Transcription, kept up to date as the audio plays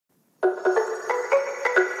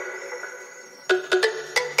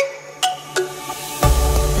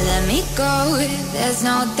go, there's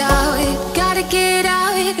no doubt. Gotta get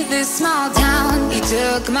out of this small town. You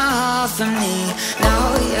took my heart from me,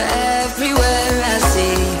 now you're everywhere I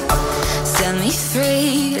see. Set me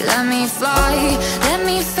free, let me fly, let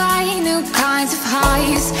me find new kinds of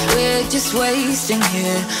highs. We're just wasting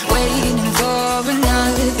here, waiting for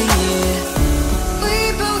another year.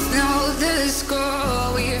 We both know the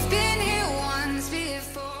score, we've been here once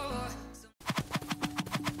before.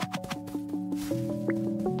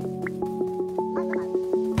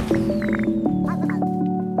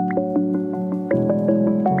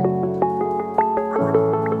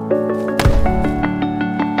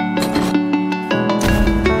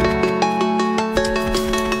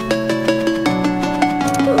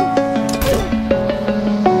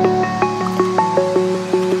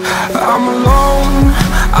 I'm alone,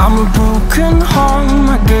 I'm a broken home.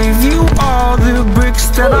 I gave you all the bricks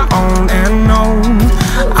that I own and know.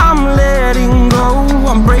 I'm letting go,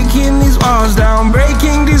 I'm breaking these walls down,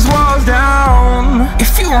 breaking these walls down.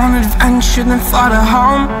 If you want adventure, then fly to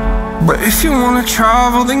home. But if you wanna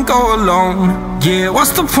travel, then go alone. Yeah,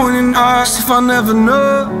 what's the point in us if I never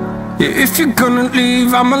know? Yeah, if you're gonna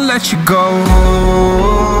leave, I'ma let you go.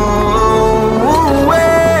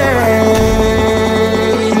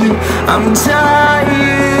 I'm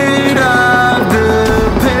tired of the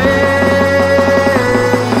pain.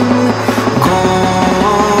 Go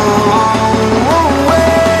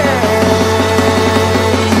away.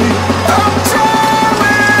 I'm tired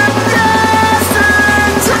of yesterday.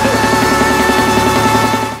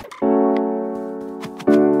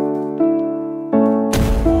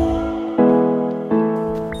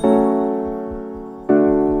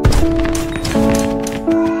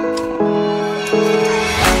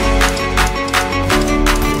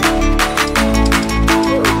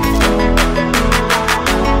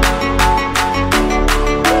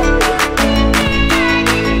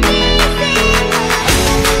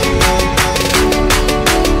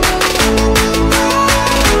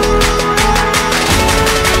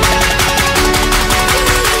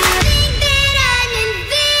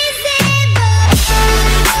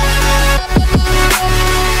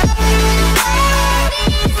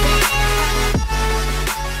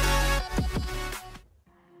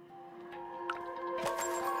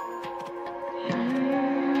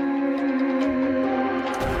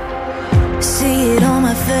 See it on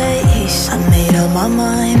my face, I made up my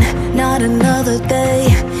mind. Not another day,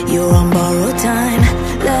 you're on borrowed time.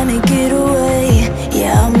 Let me get away,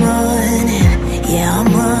 yeah I'm running, yeah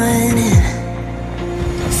I'm running.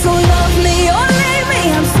 So love me or leave me,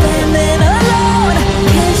 I'm standing alone.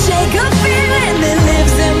 Can't shake a feeling that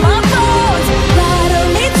lives in my bones. Lie to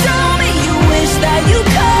me, tell me you wish that you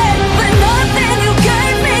could, but nothing you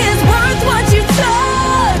gave me is worth what you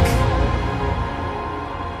took.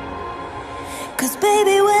 'Cause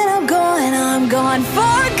baby, when I'm gone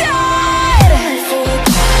for good.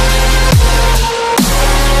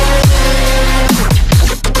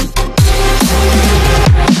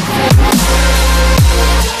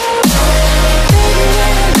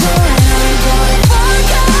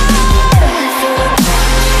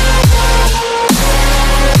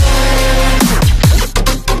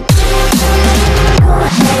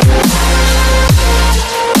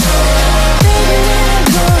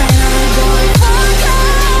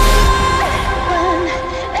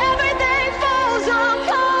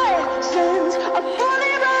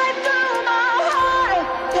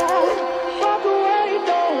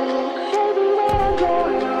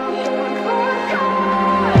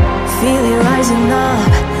 Feel it rising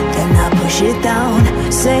up, then I push it down.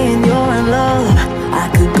 Saying you're in love, I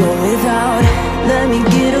could go without. Let me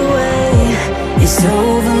get away, it's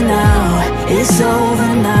over now, it's over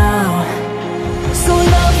now. So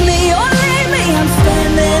love me or leave me, I'm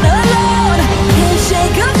standing alone. Can't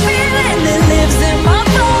shake a feeling that lives in my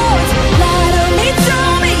bones. Lie to me,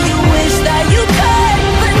 tell me you wish that you could,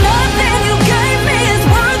 but nothing you gave me is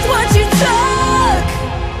worth what you took.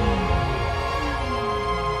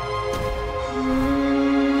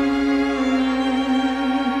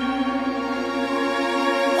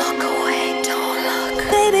 Walk away, don't look.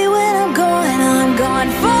 Baby, when I'm gone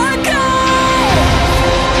for good.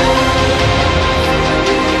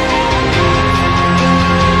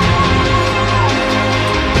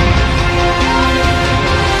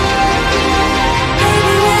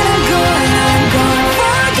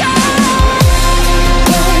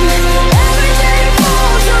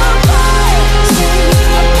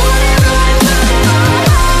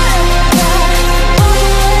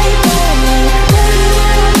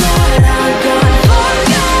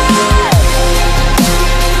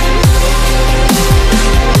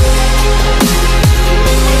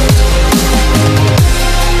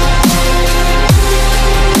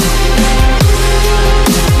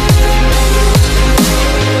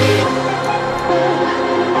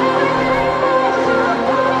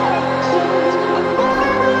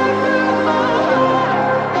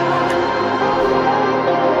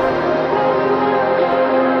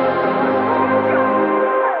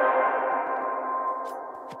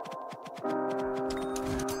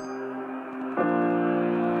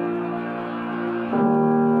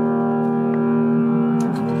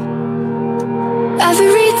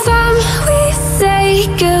 say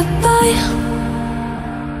goodbye,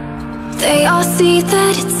 they all see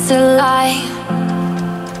that it's a lie.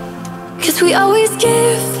 'Cause we always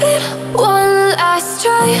give it one last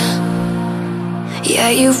try. Yeah,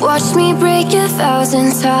 you've watched me break 1,000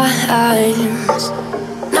 times.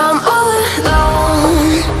 Now I'm all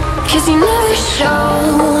alone, 'cause you never show.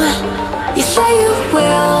 You say you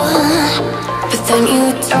will, but then you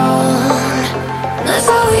don't. That's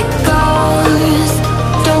how it goes,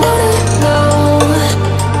 don't wanna know.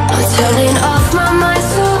 I'm turning off my mind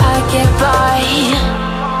so I get by.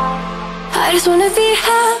 I just wanna be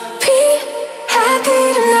happy, happy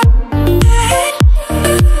tonight.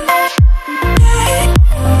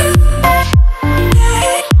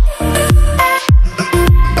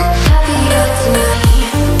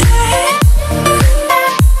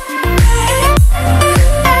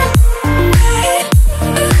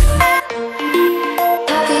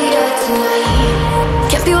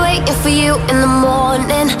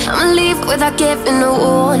 Without giving a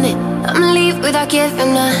warning, I'ma leave without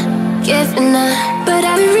giving a. But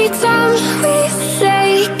every time we say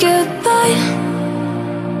goodbye,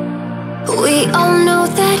 we all know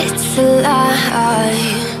that it's a lie.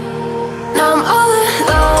 Now I'm all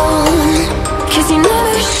alone, 'cause you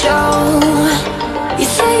never show. You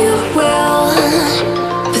say you will,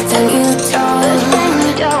 but then you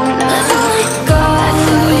don't. That's how it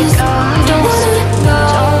goes, don't wanna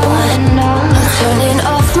know. I'm turning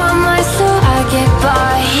off my mind so I get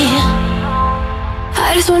by. I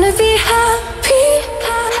just wanna be happy.